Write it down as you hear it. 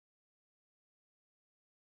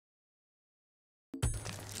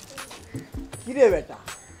কিরে বেটা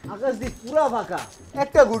আকাশ দি পুরা ফাঁকা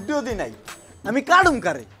একটা গুড্ডিও দি নাই আমি কাড়ুম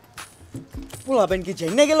কারে পোলা বেন কি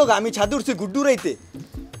চাই না গেল আমি ছাদে উঠছি গুড্ডু রাইতে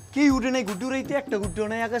কেই উঠে নাই গুড্ডু রাইতে একটা গুড্ডিও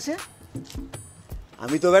নাই আকাশে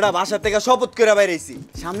আমি তো বেটা বাসা থেকে শপথ করে বাইরেছি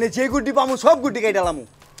সামনে যে গুড্ডি পামু সব গুড্ডি কাইটালামু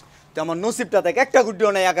তো আমার নসিবটা থেকে একটা গুড্ডিও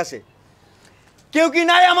নাই আকাশে কেউ কি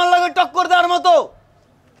নাই আমার লগে টক্কর দেওয়ার মতো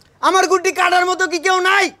আমার গুড্ডি কাটার মতো কি কেউ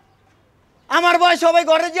নাই আমার বয় সবাই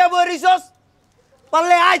ঘরে যা বই রিসোর্স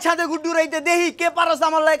পারলে আয় ছাদে গুড্ডু রাইতে দেখি কে পারস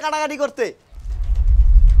আমার লাগে কাটাকাটি করতে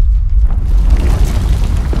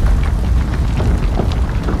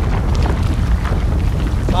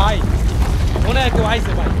ভাই মনে হয় কেউ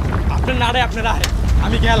আইছে ভাই আপনার নাড়ে আপনার আহে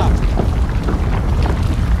আমি গেলাম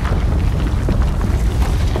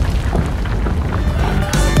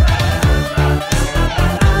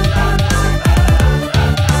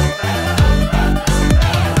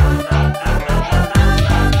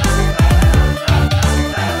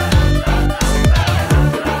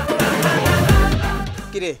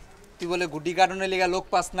কিরে তুই বলে গুড্ডি কাটানোর লেগা লোক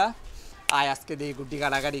পাস না আয় আজকে দেই গুড্ডি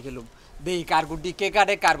কাটাকাটি খেলুম দেই কার গুড্ডি কে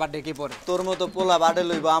কাটে কার বাডে কে পড়ে তোর মতো পোলা বাডে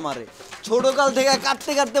লইব আমারে ছোট কাল থেকে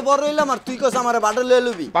কাটতে কাটতে বড় হইলাম আর তুই কস আমারে বাডে লই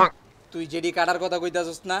লবি তুই যেডি কাটার কথা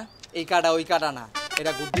কইতাছস না এই কাটা ওই কাটা না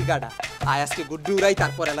এটা গুড্ডি কাটা আয় আজকে গুড্ডি উড়াই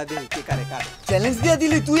তারপর এলা দেই কে কারে কাটে চ্যালেঞ্জ দিয়ে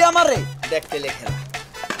দিলি তুই আমারে দেখতে লেখা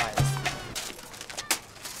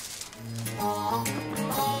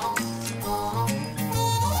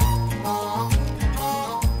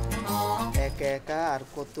একা একা আর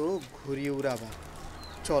কত ঘুরি উড়াবা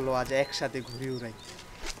চলো আজ একসাথে ঘুরি উড়াই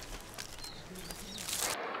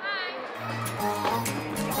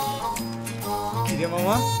কিরে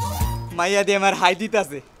মামা মাইয়া দিয়ে আমার হাই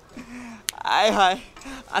দিতাছে আয় হায়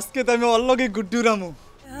আজকে তো আমি ওর লগে গুড্ডি উড়ামু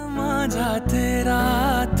माझा तेरा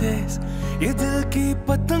तेज ये दिल की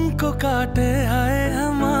पतंग को काटे हाय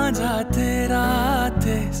माझा तेरा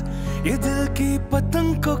तेज ये दिल की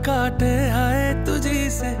पतंग को काटे हाय तुझी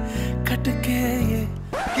से खटके ये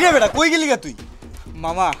কি রে বেটা কই গেলি গা তুই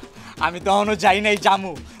মামা আমি তো এখনো যাই নাই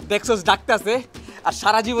জামু দেখছস ডাকতাছে আর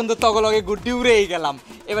সারা জীবন তো তগ লগে গুড্ডি উড়েই গেলাম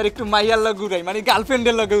এবার একটু মাইয়ার লগে উড়াই মানে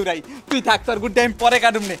গার্লফ্রেন্ডের লগে উড়াই তুই থাক তোর গুড্ডি আমি পরে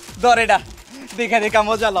কাটুম নে ধর এটা দেখা দেখা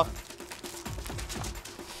মজা ল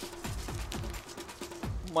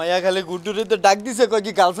মায়া খালি গুড্ডুরে তো ডাক দিছে কয়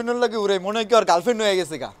কি গার্লফ্রেন্ডের লাগে উড়াই মনে হয় কি আর গার্লফ্রেন্ড হয়ে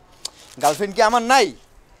গেছে গা গার্লফ্রেন্ড কি আমার নাই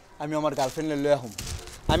আমি আমার গার্লফ্রেন্ডে লয়ে আহুম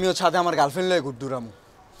আমিও ছাদে আমার গার্লফ্রেন্ড লয়ে গুড্ডুরামু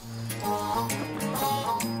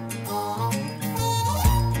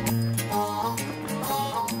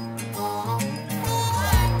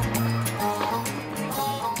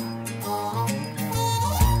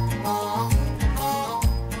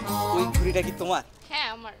ওই ঘুড়িটা কি তোমার হ্যাঁ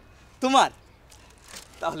আমার তোমার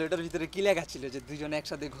তাহলে ওটার ভিতরে কি লেখা ছিল যে দুজনে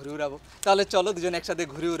একসাথে ঘুরে উড়াবো তাহলে চলো দুজনে একসাথে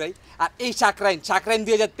ঘুরে উড়াই আর এই সাকরাইন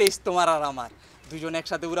 2023 তোমার আর আমার দুজনে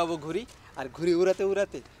একসাথে উড়াবো ঘুরি আর ঘুরি উড়াতে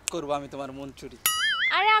উড়াতে করবো আমি তোমার মন চুরি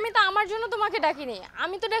আরে আমি তো আমার জন্য তোমাকে ডাকিনি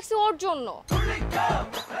আমি তো ডাকছি ওর জন্য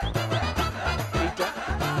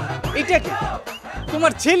এইটা কি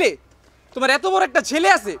তোমার ছেলে তোমার এত বড় একটা ছেলে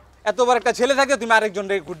আছে এত বড় একটা ছেলে থাকে তুমি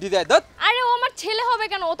আরেকজনকে গুড্ডি দেয় দত আরে ও আমার ছেলে হবে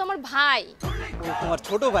কেন ও তো আমার ভাই ও তোমার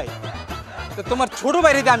ছোট ভাই তো তোমার ছোট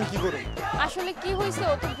ভাইরে দিয়ে আমি কি করব আসলে কি হইছে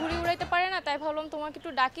ও তো ঘুড়ি উড়াইতে পারে না তাই ভাবলাম তোমাকে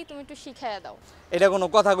একটু ডাকি তুমি একটু শিখাইয়া দাও এটা কোনো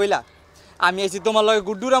কথা কইলা আমি এসে তোমার লগে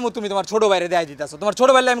গুড্ডুরামু তুমি তোমার ছোট ভাইরে দেয় দিতাছো তোমার ছোট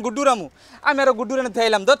ভাইলে আমি গুড্ডুরামু আমি আরো গুড্ডুরানে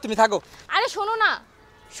থাইলাম দত তুমি থাকো আরে শোনো না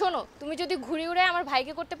শোনো তুমি যদি ঘুড়ি উড়াই আমার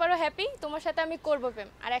ভাইকে করতে পারো হ্যাপি তোমার সাথে আমি করব প্রেম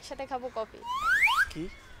আর একসাথে খাবো কফি কি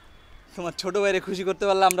তোমার ছোট ভাইরে খুশি করতে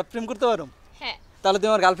পারলে আমরা প্রেম করতে পারো হ্যাঁ তাহলে তুমি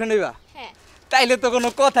আমার গার্লফ্রেন্ড হইবা হ্যাঁ তাইলে তো কোনো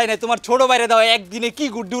কথাই নাই তোমার ছোট ভাইরে দাও একদিনে কি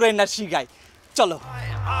গুড্ডু রান্না শিখাই চলো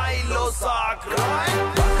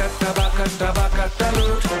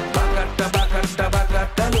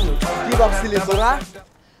কি ভাবছিলি তোরা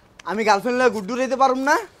আমি গার্লফ্রেন্ড লয়ে গুড্ডু রাইতে পারুম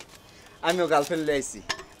না আমিও গার্লফ্রেন্ড লয়ে আইছি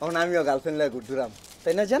এখন আমিও গার্লফ্রেন্ড লয়ে গুড্ডুরাম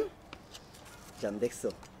তাই না জান জান দেখছো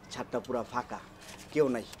ছাদটা পুরা ফাঁকা কেউ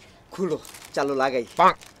নাই খুলো চালু লাগাই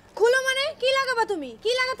খুলো মানে কি লাগাবা তুমি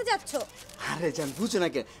কি লাগাতে যাচ্ছ আরে জান বুঝো না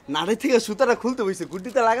কে নাড়ি থেকে সুতাটা খুলতে বইছে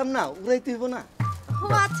গুড্ডিতে লাগাম না উড়াইতে হইব না ও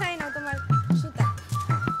আচ্ছা এই নাও তোমার সুতা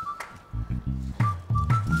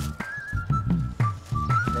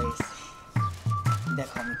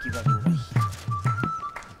দেখো আমি কিভাবে উড়াই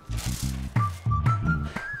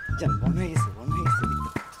জান মনে হয়ে গেছে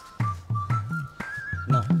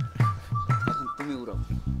না এখন তুমি উড়াও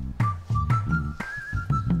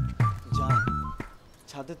জান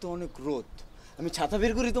ছাদে তো অনেক রোদ আমি ছাতা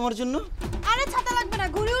বের করি তোমার জন্য আরে ছাতা লাগবে না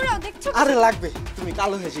ঘুরে উড়াও দেখছো আরে লাগবে তুমি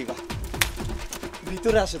কালো হয়ে যাইবা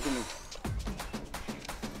ভিতরে আসো তুমি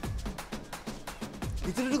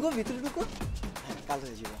ভিতরে ঢুকো হ্যাঁ কালো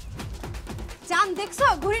হয়ে যাবা জান দেখছো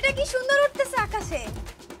ঘুড়িটা কি সুন্দর উঠতেছে আকাশে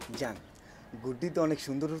জান গুড্ডি তো অনেক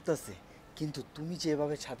সুন্দর উঠতেছে, কিন্তু তুমি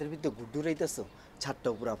যেভাবে ছাদের ভিতরে গুড্ডু উড়াইতেছো ছাদটা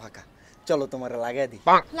পুরা ফাঁকা। চলো তোমার লাগাই দিই।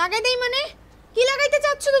 লাগাই দেই মানে কি লাগাইতে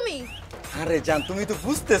চাচ্ছ তুমি? আরে জান তুমি তো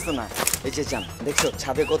বুঝতেছো না। এই যে জান দেখছো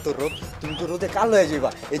ছাদে কত রোদ, তুমি তো রোদে কালো হয়ে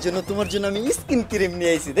যাবা। এই জন্য তোমার জন্য আমি স্কিন ক্রিম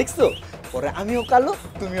নিয়ে আইছি, দেখছো? পরে আমিও কালো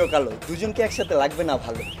তুমিও কালো, দুজনকে একসাথে লাগবে না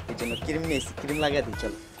ভালো, এই জন্য ক্রিম নিয়ে আইছি। ক্রিম লাগাই দিই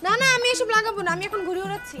চলো। না না আমি এসব লাগাবো না, আমি এখন ঘুরে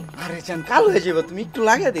উড়াচ্ছি। আরে জান কালো হয়ে যাবে, তুমি একটু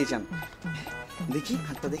লাগাই দিই জান। দেখি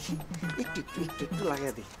হাতটা দেখি, একটু একটু একটু একটু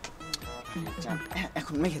লাগাই দিই জান।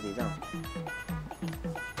 এখন মেখে দিই যাও,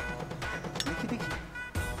 দেখি দেখি।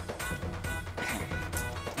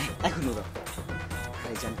 এখন ওরা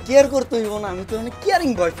আরে জান কেয়ার করতে হইব না, আমি তো অনেক কেয়ারিং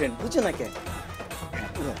বয়ফ্রেন্ড, বুঝছো না কে?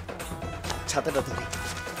 পুরো ছাতাটা ধরি।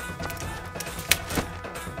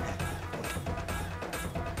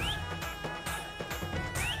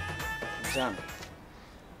 জান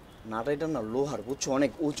নাটাইটা না লোহার, বুঝছো,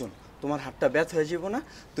 অনেক ওজন, তোমার হাতটা ব্যথা হয়ে যাবো না।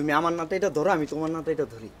 তুমি আমার নাটাইটা ধরো, আমি তোমার নাটাইটা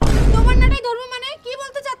ধরি। তোমার নাটাই ধরবো মানে কি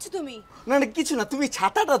বলতে চাচ্ছ তুমি? না না কিছু না, তুমি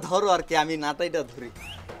ছাতাটা ধরো আর কি, আমি নাটাইটা ধরি।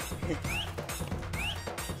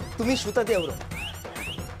 তুমি সুতা দিয়ে উড়ো।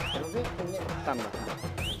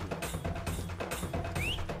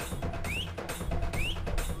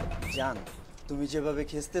 জান তুমি যেভাবে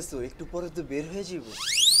খেসতেছো একটু পরে তো বের হয়ে যাব।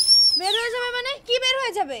 বের হয়ে যাবে মানে কি বের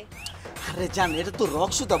হয়ে যাবে? আরে জান এটা তো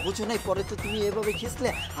রক সুতা, বুঝো নাই? পরে তো তুমি এভাবে খেসলে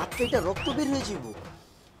হাত থেকে রক্ত বের হয়ে যাব।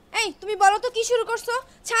 এই তুমি বলো তো কি শুরু করছো?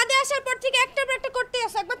 ছাদে আসার পর থেকে একটার পর একটা করতে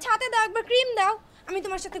আসো। একবার ছাদে দাও, একবার ক্রিম দাও। আমি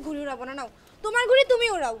তোমার সাথে ঘুরে উড়াবো না, নাও তোমার ঘুড়ি তুমি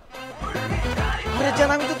উড়াও। আরে জান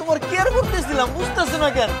আমি তো তোমার কেয়ার করতেছিলাম, বুঝতেছো না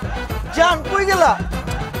কেন? জান কই গেলা?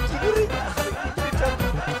 কি করি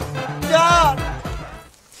জান?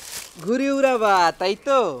 ঘুরি উড়াবা তাই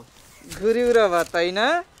তো? ঘুরি উড়াবা তাই না?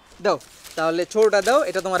 দাও তাহলে ছোটটা দাও,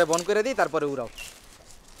 এটা তোমারে বন্ধ করে দিই, তারপরে উড়াও।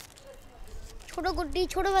 ছোট গুড্ডি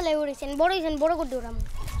ছোটবেলায় উড়েছেন, বড় হয়েছেন বড় গুড্ডি উড়াম।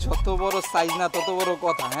 যত বড় সাইজ না তত বড়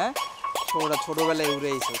কথা। হ্যাঁ ছোটটা ছোটবেলায় উড়ে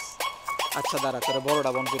এসেছিস। আচ্ছা দাঁড়া তোরা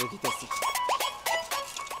বড়টা বন্ধ করে দিতেছি।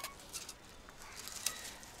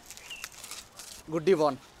 গুড্ডি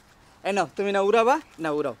বন, এই নাও তুমি না উড়াবা, না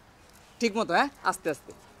উড়াও ঠিক মতো। হ্যাঁ আস্তে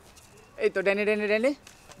আস্তে, এই তো ডেনে ডেনে ডেনে,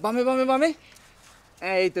 বামে বামে বামে,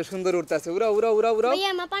 এই তো সুন্দর উড়তেছে। উড়াও উড়াও উড়াও উড়াও। ভাইয়া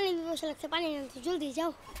আমার পানি পিপাসা লাগছে, পানি আনতে জলদি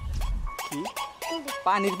যাও। কি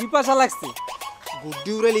পানির পিপাসা লাগছে?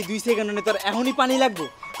 গুড্ডি উড়ালি 2 সেকেন্ড তোর এখনই পানি লাগবো?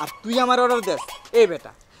 আর তুই আমার অর্ডার দেস? এই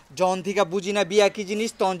বেটা জন থেকে বুঝি না বিয়া কি জিনিস,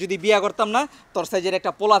 তখন যদি বিয়া করতাম না তোর সাইজের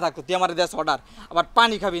একটা পোলা থাকতো, তুই আমার দেশ অর্ডার, আবার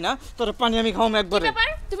পানি খাবি না? তোর পানি আমি খাওয়াম একবারে।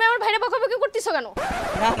 তুমি আমার ভাইরে বকাবকি করতেছো কেন?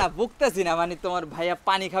 না না বকতেছি না, মানে তোমার ভাইয়া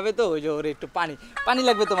পানি খাবে তো, ওই যে ওর একটু পানি পানি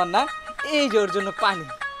লাগবে তোমার না, এই যে ওর জন্য পানি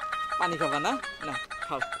পানি খাবা না? না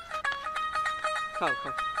খাও খাও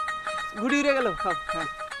খাও। ঘুড়ি উড়ে গেল, খাও। হ্যাঁ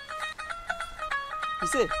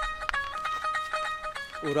কিসে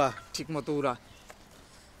উড়া, ঠিক মতো উড়া।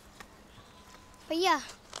 ভাইয়া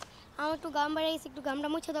আমার একটু গাম বেড়ে গেছে, একটু গামটা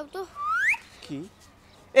মুছে দাও তো। কি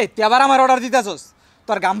এই তুই আবার আমার অর্ডার দিতেছস?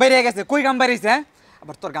 তোর গাম বাইরে গেছে, কই গাম বাইরেছে? হ্যাঁ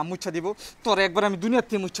আবার তোর গাম মুচ্ছা দিব, তোর একবার আমি দুনিয়ার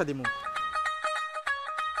থেকে মুচ্ছা দিব।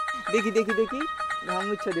 দেখি দেখি দেখি, ঘাম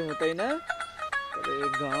মুচ্ছা দিব তাই না?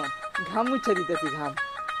 ঘাম মুচ্ছা দিতেছি, ঘাম।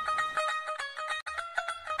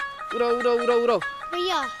 উড়াও উড়াও উড়াও উড়াও।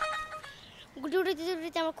 ভাইয়া গুড্ডি উড়াইতে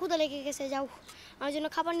উড়াইতে আমার ক্ষুধা লেগে গেছে, যাও আমার জন্য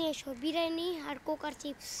খাবার নিয়ে এসো, বিরিয়ানি আর কোক আর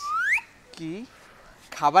চিপস। কি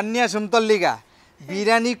খাবার নিয়ে আসুন তোর লিগা?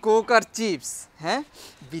 বিরিয়ানি কোক আর চিপস? হ্যাঁ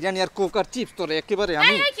বিরিয়ানি আর কোক আর চিপস তোর একেবারে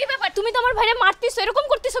আমি। এই কি ব্যাপার, তুমি তো আমার ভাইরে মারতেছো, এরকম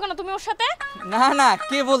করতেছো কেন তুমি ওর সাথে? না না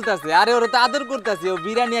কে বলতাছে? আরে ওরা তো আদর করতেছে, ও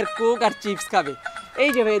বিরিয়ানি আর কোক আর চিপস খাবে। এই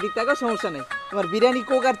যে ভাই এদিক থেকে সমস্যা নেই, তোমার বিরিয়ানি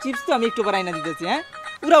কোক আর চিপস তো আমি একটু পর আইনা দিতেছি। হ্যাঁ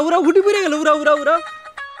উড়া উড়া, হুটি পড়ে গেল, উড়া উড়া উড়া।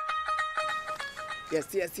 Yes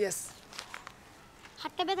yes yes.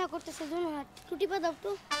 হাতটা ব্যথা করতেছে, দুনো হাত টুটিপা দাও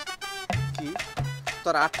তো। কি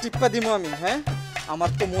তোর আট টিপ্পা দিমো আমি? হ্যাঁ আমার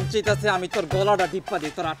তো মন চাইতাছে আমি তোর গলাটা টিপ্পা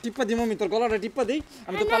দিই, তোর আট টিপ্পা দিমো আমি, তোর গলাটা টিপ্পা দিই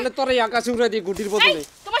আমি তো, পারলে তোর এই আকাশে উড়ে দিই গুটির বদলে।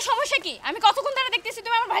 তোমার সমস্যা কি? আমি কতক্ষণ ধরে দেখতেছি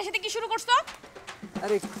তুমি আমার ভাইয়ের সাথে কি শুরু করছো?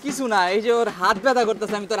 আরে কিছু না, এই যে ওর হাত ব্যথা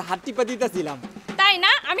করতেছে, আমি তোর হাত টিপ্পা দিতেছিলাম। তাই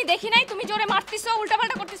না? আমি দেখি নাই তুমি জোরে মারতেছো,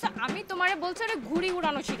 উল্টাপাল্টা করতেছো। আমি তোমারে বলছি রে ঘুড়ি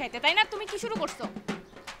উড়ানো শিখাইতে, তাই না? তুমি কি শুরু করছো?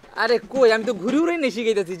 আরে কই, আমি তো ঘুরে উড়ে নিয়ে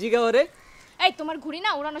শিখাইতেছি, জিগা ওরে। এই তোমার ঘুড়ি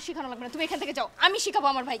না উড়ানো শেখানো লাগবে না, তুমি এখান থেকে যাও, আমি শিখাবো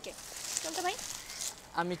আমার ভাইকে। চলতে ভাই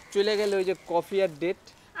আমি চলে গেলে ওই যে কফি আর ডেট।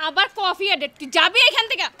 আবার কফি আর ডেট? তুই যাবি এখান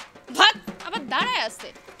থেকে? ভাগ, আবার দাঁড়ায় আছে।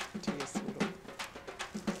 ঠিক আছে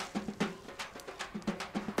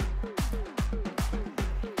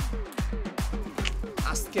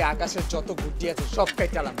আজকে আকাশের যত গুড্ডি আছে সব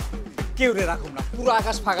কাইটালাম, কেউ রে রাখুম না, পুরো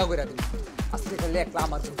আকাশ ফাঁকা করে দিল। আজকে খালি একলা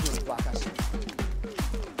আমার গুড্ডি উঠবো আকাশে।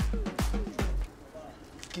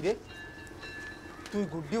 কিরে তুই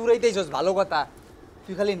গুড্ডি উড়াইতেছস ভালো কথা,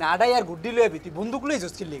 তুই খালি নাড়াই আর গুড্ডি লইবি, তুই বন্দুক লই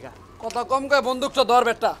যাস কিল্লিগা? কথা কম কয়, বন্দুকটা ধর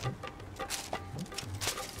বেটা।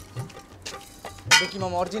 দেখি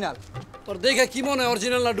মামা অরিজিনাল। তোর দেখে কি মনে হয়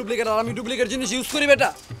অরিজিনাল না ডুপ্লিকেট? আর আমি ডুপ্লিকেট জিনিস ইউজ করি বেটা।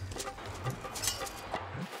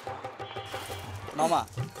 মামা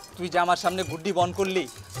তুই যে আমার সামনে গুড্ডি বন করলি,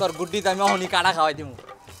 তোর গুড্ডিতে আমি অহনি কাটা খাওয়াই দিমু।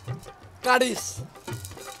 কাটিস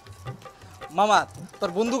মামা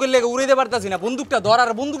তোর বন্দুকের লেগে উড়াইতে পারতাছি না, বন্দুকটা ধর।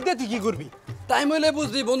 আর বন্দুক দিয়ে তুই কি করবি? টাইম হইলে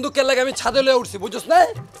বুঝলি, বন্দুকের লাগে আমি ছাদে লয়ে উঠছি, বুঝছস না?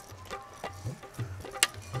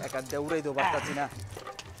 এক হাত দিয়ে উড়াইতেও পারতাছি না।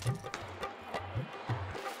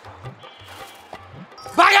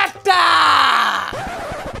 বাগেটটা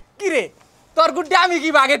কি রে? তোর গুড্ডি আমি কি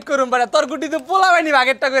বাগেট করুম? বাড়া তোর গুড্ডি তো পোলা বাহিনী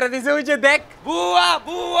বাগেটটা করে দিছে। ওই যে দেখ, বুয়া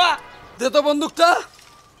বুয়া দে তো বন্দুকটা।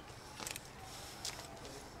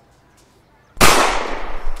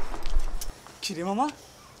 কি রে মামা,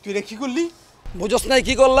 তুই রে কি করলি? বুঝছস নাই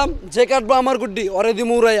কি করলাম? যে কাটবো আমার গুড্ডি ওরে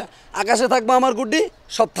দিমু উড়াইয়া, আকাশে থাকবো আমার গুড্ডি,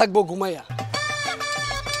 সব থাকবো ঘুমাইয়া।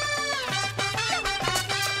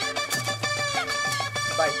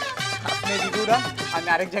 ভাই আপনি এদিকে উড়ান, আমি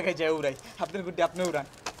আরেক জায়গায় যাই উড়াই। আপনার গুড্ডি আপনি উড়ান।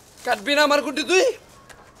 কাটবি না আমার গুড্ডি তুই?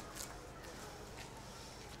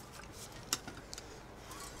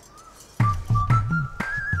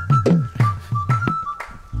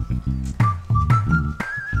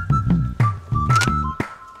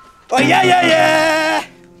 Oh yeah yeah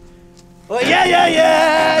yeah. Oh yeah yeah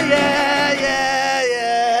yeah yeah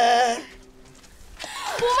yeah.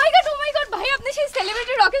 ও মাই গড ভাই, আপনি সেই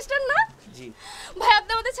সেলিব্রিটি রকস্টার না? জি ভাই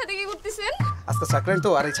আপনি আমাদের সাথে কি করতেছেন? আজকে সাকরাইন তো,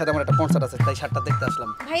 আর এই ছাদে আমার একটা কনসার্ট আছে, তাই শার্টটা দেখতে আসলাম।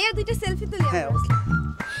 ভাইয়া দুইটা সেলফি তুলি। হ্যাঁ অবশ্যই।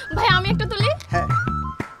 ভাই আমি একটা তুলি? হ্যাঁ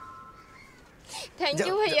থ্যাংক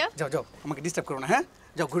ইউ ভাইয়া। যাও যাও, আমাকে ডিস্টার্ব করো না। হ্যাঁ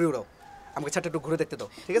যাও, ঘুরে উড়াও, আমাকে ছাদটা একটু ঘুরে দেখতে দাও,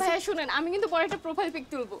 ঠিক আছে? ভাইয়া শুনেন, আমি কিন্তু পরে একটা প্রোফাইল পিক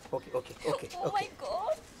তুলবো। ওকে ওকে ওকে ও মাই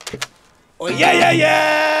god. Oh yeah yeah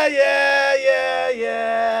yeah yeah yeah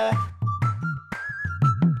yeah.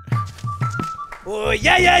 Oh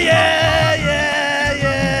yeah yeah yeah yeah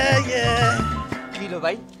yeah yeah. কি লো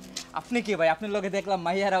ভাই, আপনি কি ভাই? আপনার লগে দেখলাম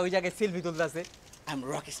মাহিয়ারা ওই জায়গায় সেলফি তুলতেছে। I'm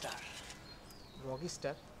rockstar.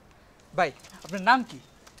 রকস্টার ভাই, আপনার নাম কি?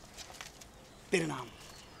 तेरे नाम.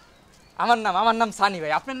 আমার নাম সানি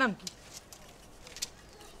ভাই। আপনার নাম কি?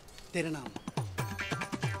 तेरे नाम.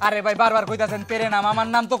 আরে ভাই বারবার কইতাছেন তেরে নাম, আমার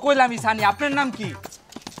নাম তো কইলামই সানি। আপনার নাম কি?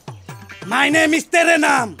 My name is तेरे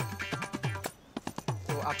नाम.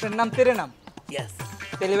 ও আপনার নাম তেরে নাম? Yes.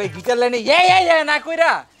 তেলে ভাই গিটার লাইনে ইয়ে না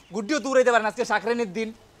কইরা গুড্ডিও তো উড়াইতে পারেন। আজকে সাকরাইনের দিন।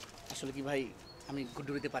 আসলে কি ভাই, আমি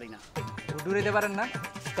গুড্ডু দিতে পারি না। গুড্ডু উড়াইতে পারেন না?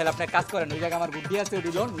 তাহলে আপনি এক কাজ করেন, ওই জায়গায় আমার গুড্ডি আছে,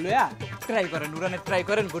 ওটি লোন লয়া ট্রাই করেন, উড়ানের ট্রাই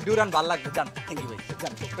করেন, গুড্ডি উড়ান, ভালো লাগবে। যান। থ্যাংক ইউ ভাই।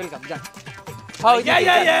 যান, ওয়েলকাম, যান।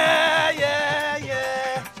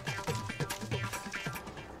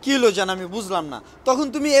 কি হলো জান, আমি বুঝলাম না। তখন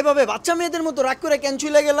তুমি এভাবে বাচ্চা মেয়েদের মতো রাগ করে কেন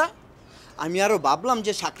চলে গেলা? আমি আরো ভাবলাম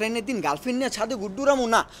যে সাকরাইনের দিন গার্লফ্রেন্ড নিয়ে ছাদে গুড্ডুরামু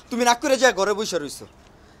না, তুমি রাগ করে যায় ঘরে বসে রইছো।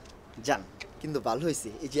 জান কিন্তু ভালো হয়েছে,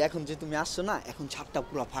 এই যে এখন যে তুমি আসছো না, এখন ছাদটা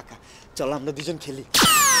পুরো ফাঁকা। চলো আমরা দুজন খেলি।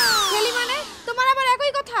 খেলি মানে? তোমার আবার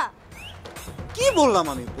একই কথা? কি বললাম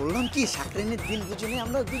আমি? বললাম কি সাকরাইনের দিন বুঝুনি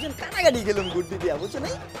আমরা দুজন কানাকাটি গেলাম গুড্ডি দিয়া, বুঝছো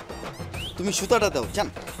নাই? তুমি সুতাটা দাও জান,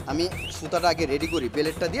 আমি সুতাটা আগে রেডি করি,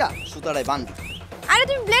 বেলেটটা দিয়া সুতাটায় বাঁধি। আরে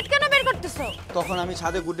তুমি ব্লেড কেন বের করতেছো? তখন আমি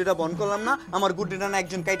ছাদে গুড্ডিটা বন্ধ করলাম না, আমার গুড্ডিটা না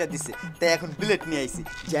একজন কাইটা দিছে, তাই এখন ব্লেড নিয়ে আইছি।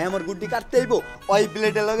 যাই আমার গুড্ডি কাটতে আইবো, ওই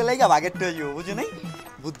ব্লেডের লগে লাগা বাগেরটা হয়ে যাবো, বুঝো নাই?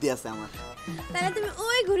 বুদ্ধি আছে আমার। তাহলে তুমি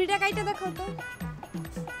ওই ঘুড়িটা কাইটা দেখো তো।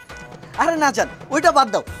 আরে না জান, ওইটা বাদ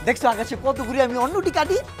দাও। দেখছো আকাশে কত ঘুরি আমি অন্যটি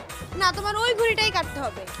কাটি? না, তোমার ওই ঘুড়িটাই কাটতে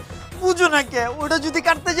হবে। বুঝো না কে? ওটা যদি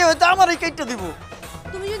কাটতে যাও তো আমার এই কাইটটা দিব।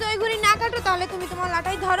 তুমি যদি ওই ঘুড়ি না কাটো তাহলে তুমি তোমার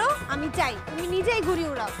লাটাই ধরো, আমি চাই তুমি নিজেই ঘুড়ি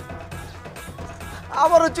উড়াও।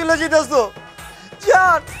 আবারও চলে যেতেছো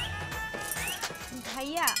জান।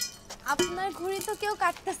 ভাইয়া আপনার ঘুড়ি তো কেউ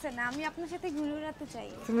কাটতেছে না, আমি আপনার সাথে ঘুড়ি উড়াতে চাই।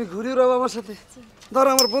 তুমি ঘুরে উড়াবো আমার সাথে? ধরো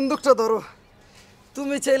আমার বন্দুকটা ধরো।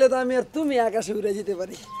 তুমি চাইলে তো আমি আর তুমি আকাশে উড়ে যেতে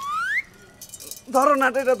পারি। ধরো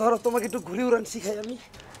নাটাটা ধরো, তোমাকে একটু ঘুরে উড়ান শিখাই আমি।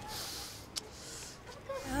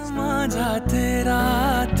 जाते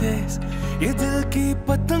रातें ये दिल की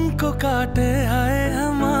पतंग को काटे, हाय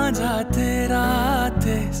हम जाते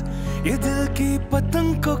रातें ये दिल की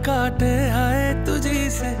पतंग को काटे, हाय तुझी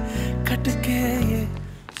से कटके ये।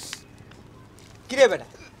 কিরে বেটা,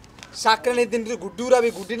 সাকরাইনের দিন তুই গুড্ডি উড়াবি,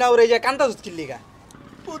 গুড্ডি না উড়ে যায় কান্তা দুধ কিনলি গা?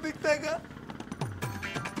 ওদিক থেকে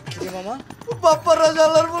কিরে মামা, বাপ্পা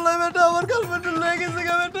রাজালার বলে বেটা আমার গার্লফ্রেন্ড লয়ে গেছে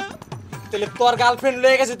গা বেটা। তাহলে তোর গার্লফ্রেন্ড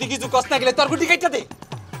লয়ে গেছে, তুই কিছু কষ্ট না গেলে তোর গুড্ডি কাইটা দে।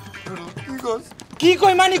 কি কস? কি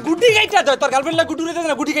কই মানে গুড্ডি কাইটা দে? তোর গার্লফ্রেন্ড লাগে গুড্ডি উড়াইতে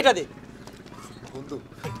না, গুড্ডি কাইটা দে। বন্ধু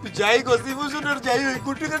তুই যাই কস ইমোশনের যাই ওই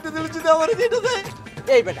গুটি কাটতে দিলে যদি আমার যেটা দেয়।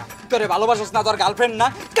 এই বেটা তোরে ভালোবাসস না, তোর গার্লফ্রেন্ড না,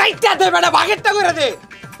 কাইটা দে বেটা, বাগেরটা করে দে।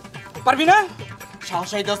 পারবি না?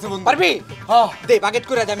 সাহসাই দছে বন্ধু পারবি হ্যাঁ দে বাগেট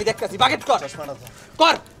করে দে আমি দেখতাছি বাগেট কর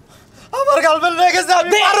কর আমার গার্লফ্রেন্ড রেগে গেছে আমি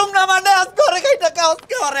পারুম না মানে আজ করে খাইটা কাজ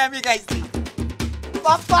করে আমি খাইছি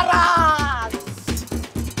বাপ্পারা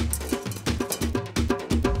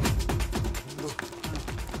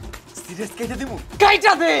সিরিয়াস কেটে দিমু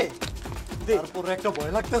কাইটা দে তারপর একটা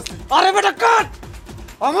ভয় লাগতেছে আরে বেটা কাট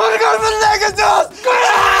আমার গার্লফ্রেন্ড রেগে গেছে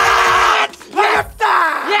বাপ্পারা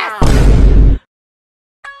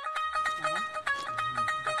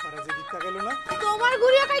যে দিকটা গেল না তোমার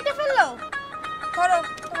ঘুরিয়ে কাইতে ফেললো ধরো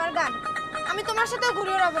তোমার গান আমি তোমার সাথে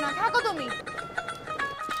ঘুরিয়ে উড়াবো না থাকো তুমি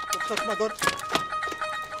চশমা ধর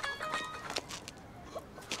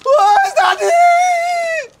ওই দাদি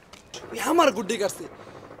আমার গুড্ডি কাটছে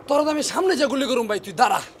তোর আমি সামনে যা গুলি করুম ভাই তুই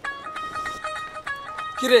দাঁড়া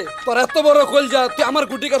কিরে তোর এত বড় কল যা তুই আমার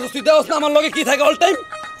গুড্ডি কাটছিস তুই দেওস না আমার লগে কি থাকে অল টাইম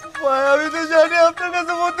ভাই আমি তো জানি আপনার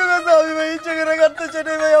কাছে বলতে গেছে আমি ভাই ইচ্ছে করে কাটতে চাই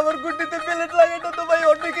না ভাই আমার গুটিতে প্লেট লাগে এটা তো ভাই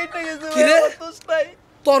অনেক কেটে গেছে কি রে? ভাই দোষ নাই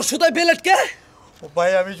তোর সুতায় বেলেট কে ও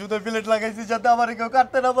ভাই আমি শুধু প্লেট লাগাইছি যাতে আমার কেউ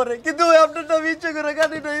কাটতে না পারে কিন্তু ভাই আপনার তো আমি ইচ্ছে করে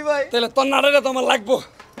কাটি নাই ভাই তাহলে তোর নাড়াটা তো আমার লাগবো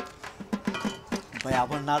ভাই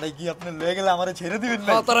আমার নাড়ে কি আপনি লয়ে গেলে আমারে ছেড়ে দিবেন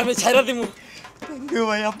ভাই তোর আমি ছাইরা দিমু থ্যাংক ইউ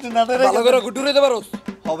ভাই আপনি নাড়ে ভালো করে গুড্ডি উড়াইতে পারোস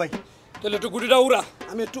হ ভাই তাহলে একটু গুডিটা উড়া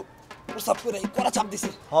আমি একটু প্রসাব করে কড়া চাপ দিছি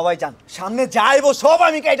হ ভাই যান সামনে যাইবো সব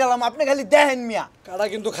আমি কাইটালাম আপনি খালি দেখেন মিয়া কাড়া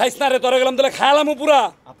কিন্তু খাইস না রে তোরে গেলাম তাহলে খাইলামও পুরা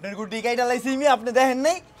আপনার গুটি কাইটালাইছি মিয়া আপনি দেখেন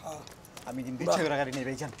নাই আমি কিন্তু ইচ্ছে করে কাটি নাই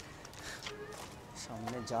ভাই যান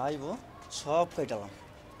সামনে যাইবো সব কাইটালাম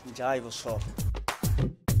যাইবো সব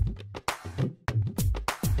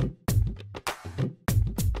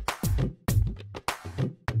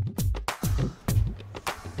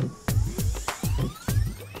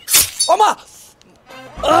ওমা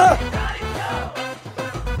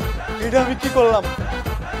এটা আমি কি করলাম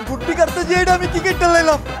গুটি কাটতে যে এটা আমি কি কেটে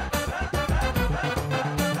লাইলাম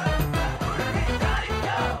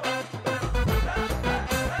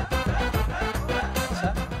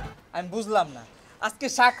আমি বুঝলাম না আজকে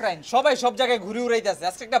শাকরাইন সবাই সব জায়গায় ঘুরে উড়াইতেছে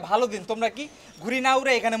আজকে একটা ভালো দিন তোমরা কি ঘুরি না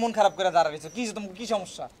উড়ে এখানে মন খারাপ করে দাঁড়াইছো কি তোমার কি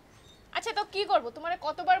সমস্যা আচ্ছা তো কি করব তোমারে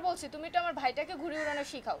কতবার বলছি তুমি তো আমার ভাইটাকে ঘুরে উড়ানো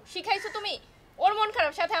শিখাও শিখাইছো তুমি ওর মন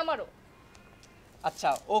খারাপ সাথে আমারও আচ্ছা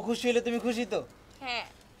ও খুশি হলে তুমি খুশি তো হ্যাঁ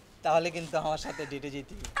তাহলে কিন্তু আমার সাথে ডেটে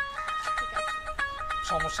যেতে হবে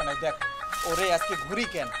সমস্যা নাই দেখো ওরে আজকে ঘুরি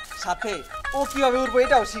কেন সাথে ও কিভাবে উড়বো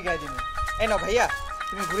এটাও শিখাই দিবি এই নাও ভাইয়া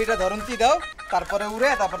তুমি ঘুড়িটা ধরন্তি দাও তারপরে উড়ে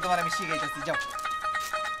তারপর তোমার আমি শিখাইতেছি যাও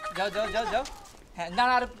যাও যাও যাও যাও হ্যাঁ না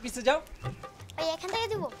আর পিছে যাও এই এখান থেকে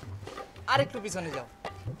দিব আর একটু পিছনে যাও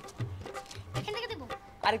এখান থেকে দিব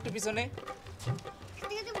আর একটু পিছনে এখান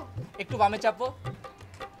থেকে দিব একটু বামে চাপো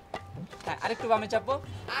হ্যাঁ আরেকটু বামে চাপো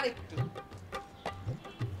আর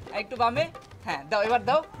একটু বামে হ্যাঁ দাও এবার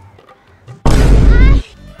দাও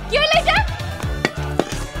কি হইলো এটা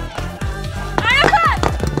আরাফাত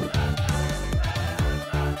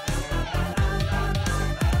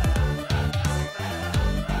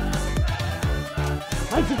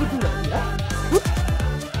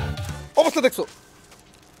অবস্থা দেখছো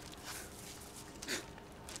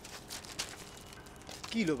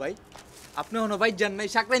কি লো ভাই আপনি হনো বাইক যান নাই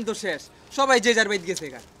শাকরাইন তো শেষ সবাই যে যার বাইক গেছে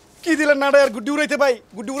গা কি দিলেন নাড়া আর গুড্ডি উড়াইতে ভাই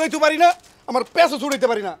গুড্ডি উড়াইতে পারি না আমার পেছও ছুড়াইতে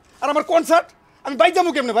পারি না আর আমার কনসার্ট আমি বাইক যাবো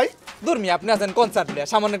কেমনে ভাই ধর্মি আপনি আছেন কনসার্ট লিয়া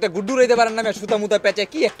সামান্য একটা গুড্ডু রইতে পারেন না সুতা মুতা পেঁচে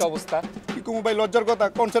কি একটা অবস্থা কি কমু ভাই লজ্জার কথা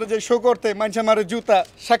কনসার্টে যে শো করতে মানুষে মারে জুতা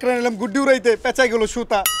সাকরা নিলাম গুড্ডি উড়াইতে পেঁচাই গেল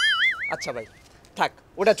সুতা আচ্ছা ভাই থাক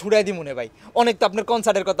ওটা ছুড়াই দি মনে ভাই অনেক তো আপনার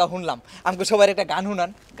কনসার্টের কথা শুনলাম আমাকে সবার একটা গান শুনান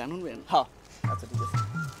গান শুনবেন হ্যাঁ আচ্ছা ঠিক আছে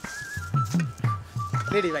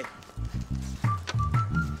রেডি ভাই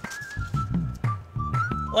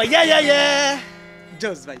ও ইয়া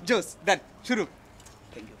জোস ভাই জোস দেন শুরু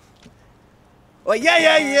ও ইয়া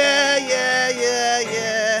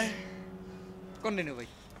কন্টিনিউ ভাই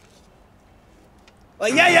ও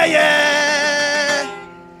ইয়া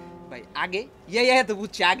ভাই আগে ইয়া তো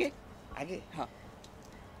বুঝছি আগে আগে হ্যাঁ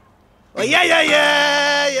ও ইয়া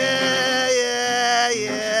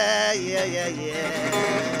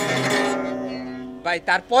ভাই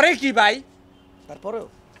তারপরে কি ভাই তারপরেও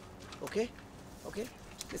ওকে ওকে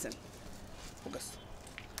লিসেন ফোকাস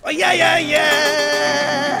ও ইয়া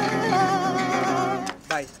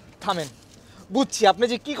ভাই থামেন বুঝছি আপনি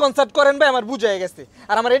যে কি কনসার্ট করেন ভাই আমার বুঝে গেছে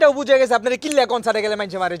আর আমার এটাও বুঝে গেছে আপনারা কিল্লা কনসার্টে গেলে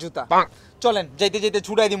মাইনছে মারে জুতা চলেন যাইতে যাইতে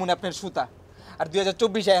ছুটাই দিমুন আপনার সুতা আর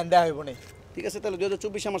 2024 এ দেয়া হইব না ঠিক আছে তাহলে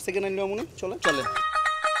 2024 আমার সেকেন্ড হ্যান্ড নেওয়া মনে চলে চলেন